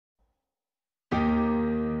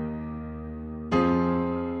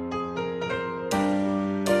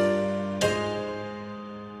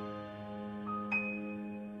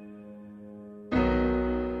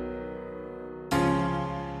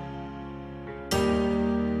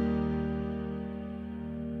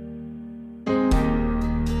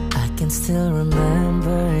still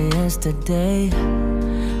remember yesterday.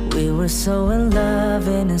 We were so in love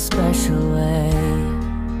in a special way.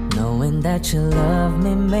 Knowing that you love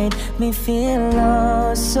me made me feel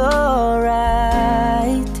oh so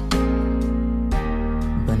right.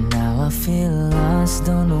 But now I feel lost,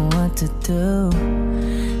 don't know what to do.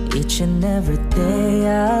 Each and every day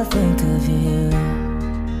I'll think of you,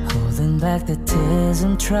 holding back the tears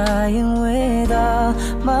I'm trying with all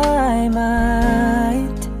my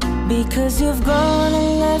might. Because you've gone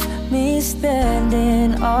and left me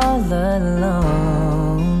standing all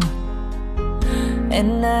alone.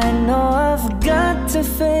 And I know I've got to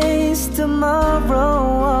face tomorrow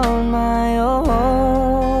on my own.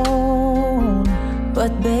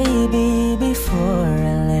 But baby, before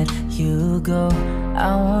I let you go,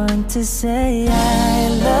 I want to say I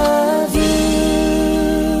love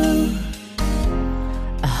you.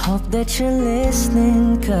 I hope that you're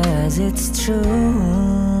listening, 'cause it's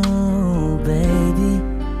true, baby.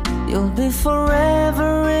 You'll be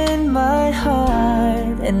forever in my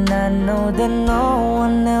heart, and I know that no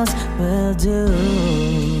one else will do.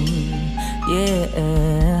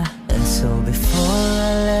 Yeah. And so before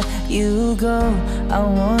I let you go, I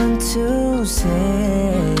want to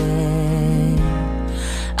say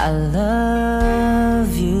I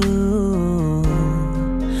love you.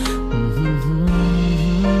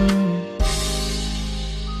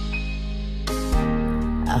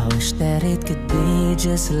 I wish that it could be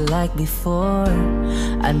just like before.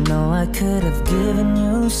 I know I could have given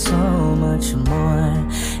you so much more,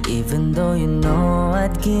 even though you know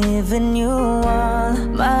I'd given you all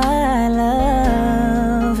my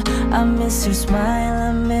love. I miss your smile,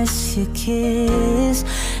 I miss your kiss.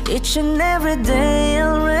 Each and every day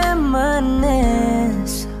I'll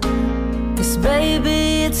reminisce, 'cause baby,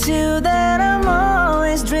 it's you that I'm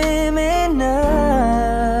always dreaming of.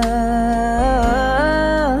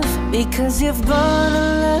 Because you've gone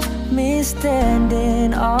and left me standing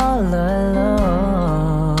all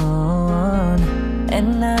alone.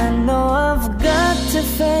 And I know I've got to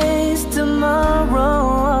face tomorrow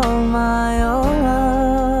on my own.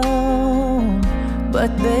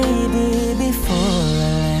 But baby, before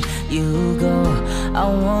I let you go, I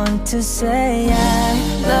want to say I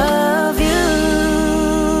love you.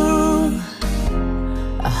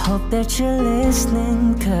 I hope that you're listening,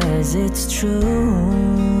 'cause it's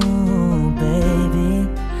true, baby.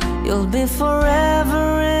 You'll be forever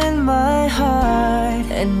in my heart,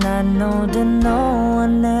 and I know that no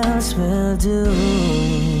one else will do.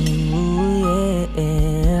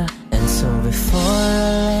 Yeah. And so before I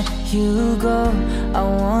let you go, I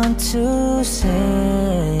want to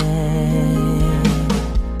say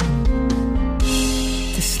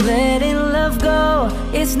this letting love go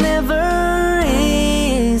is never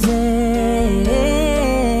easy,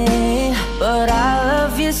 but I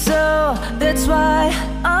love you so, that's why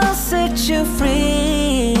I'll set you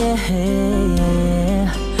free.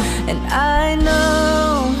 And I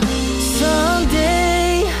know someday,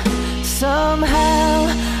 somehow,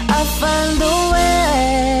 I'll find a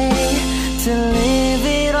way to leave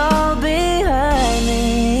it all behind me.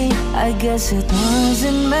 I guess it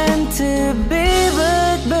wasn't meant to be,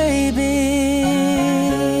 but baby,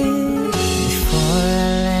 before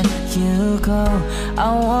I let you go, I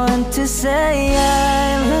want to say I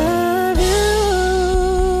love you.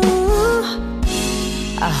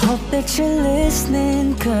 I hope that you're listening,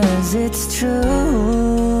 'cause it's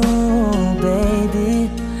true, baby.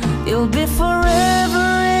 You'll be forever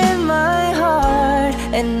in my heart,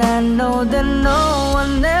 and I know that no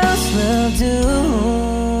one else will do.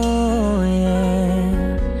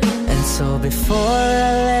 Yeah. And so before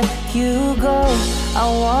I let you go, I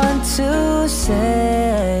want to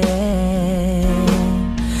say.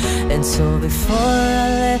 And so before I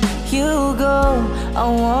let you go, I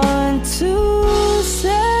want to